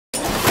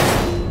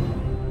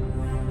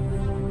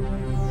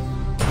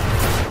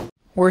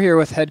We're here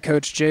with head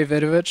coach Jay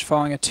Vidovich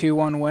following a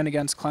 2-1 win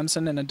against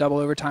Clemson in a double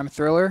overtime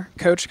thriller.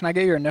 Coach, can I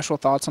get your initial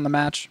thoughts on the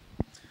match?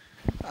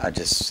 I'm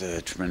just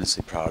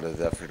tremendously proud of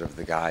the effort of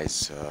the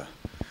guys, the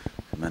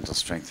mental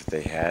strength that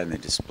they had and they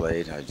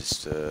displayed. I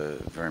just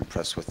very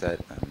impressed with that.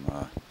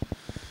 I'm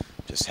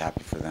just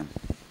happy for them.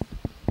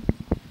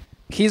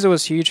 Kiza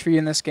was huge for you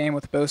in this game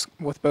with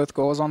both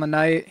goals on the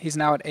night. He's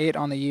now at 8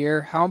 on the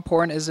year. How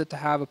important is it to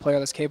have a player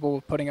that's capable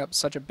of putting up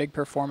such a big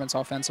performance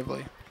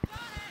offensively?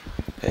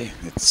 Hey,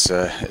 it's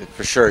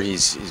for sure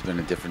he's been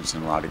a difference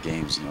in a lot of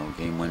games. You know,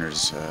 game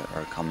winners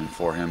are coming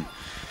for him.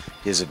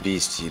 He's a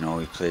beast. You know,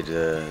 he played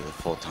the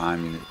full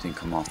time. He didn't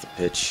come off the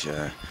pitch.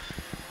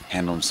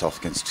 Handled himself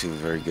against two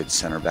very good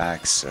center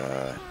backs. Did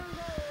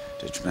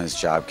a tremendous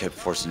job. Kept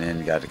forcing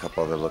in. Got a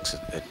couple other looks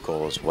at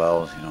goal as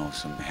well. You know,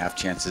 some half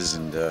chances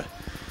and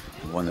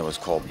one that was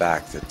called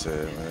back that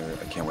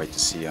I can't wait to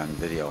see on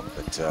video.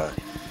 But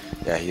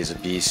yeah, he is a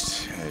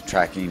beast.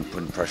 Tracking,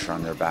 putting pressure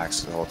on their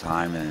backs the whole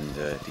time, and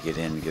to get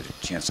in, get a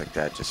chance like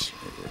that, just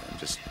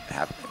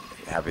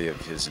happy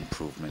of his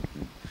improvement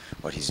and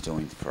what he's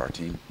doing for our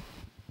team.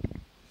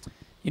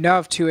 You now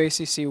have 2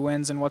 ACC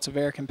wins in what's a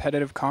very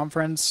competitive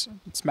conference.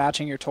 It's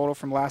matching your total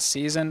from last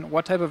season.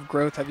 What type of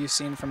growth have you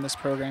seen from this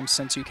program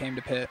since you came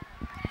to Pitt?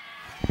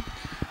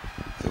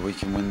 That we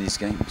can win these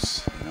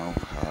games. You know,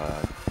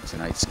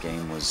 tonight's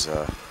game was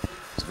a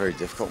very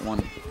difficult one.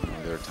 You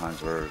know, there are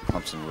times where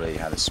Clemson really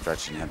had a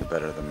stretch and had the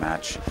better of the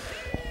match.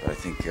 But I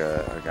think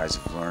our guys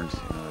have learned.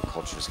 You know, the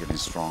culture is getting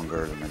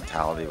stronger. The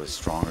mentality was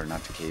stronger,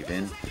 not to cave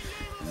in,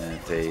 and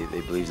that they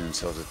believed in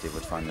themselves that they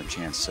would find their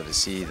chance. So to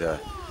see that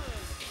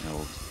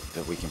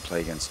we can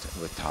play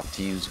with top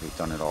teams, we've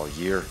done it all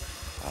year.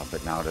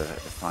 But now to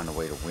find a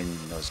way to win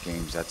those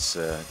games, that's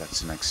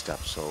the next step.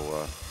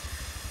 So.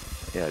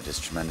 Yeah,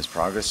 just tremendous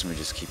progress, and we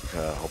just keep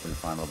hoping to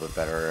find a little bit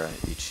better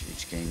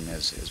each game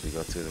as we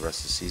go through the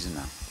rest of the season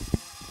now.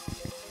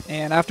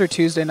 And after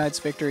Tuesday night's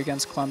victory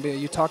against Columbia,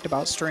 you talked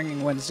about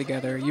stringing wins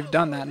together. You've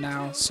done that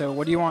now. So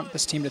what do you want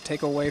this team to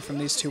take away from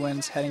these 2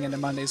 wins heading into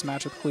Monday's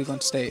match with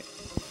Cleveland State?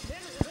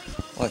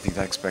 Well, I think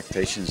the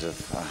expectations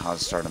of how to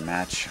start a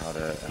match, how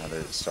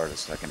to start a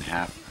second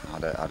half, how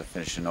to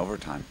finish in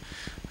overtime.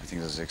 I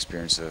think there's an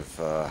experience of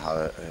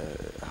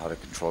how to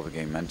control the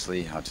game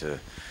mentally, how to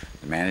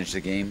manage the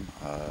game.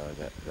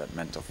 That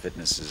mental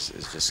fitness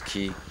is just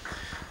key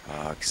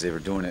because they were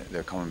doing it.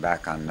 They're coming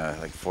back on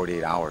like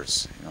 48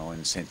 hours, you know,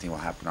 and the same thing will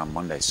happen on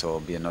Monday. So it'll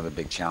be another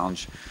big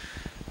challenge.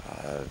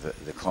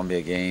 The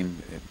Columbia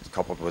game,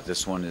 coupled with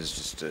this one, is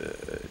just.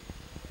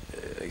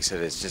 Like I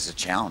said, it's just a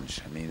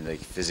challenge. I mean, like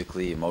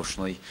physically,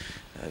 emotionally,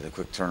 the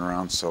quick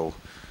turnaround. So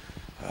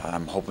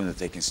I'm hoping that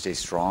they can stay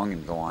strong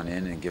and go on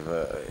in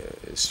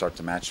and start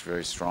the match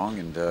very strong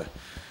and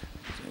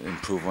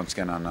improve once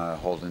again on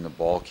holding the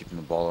ball, keeping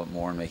the ball up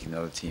more, and making the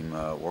other team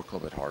work a little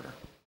bit harder.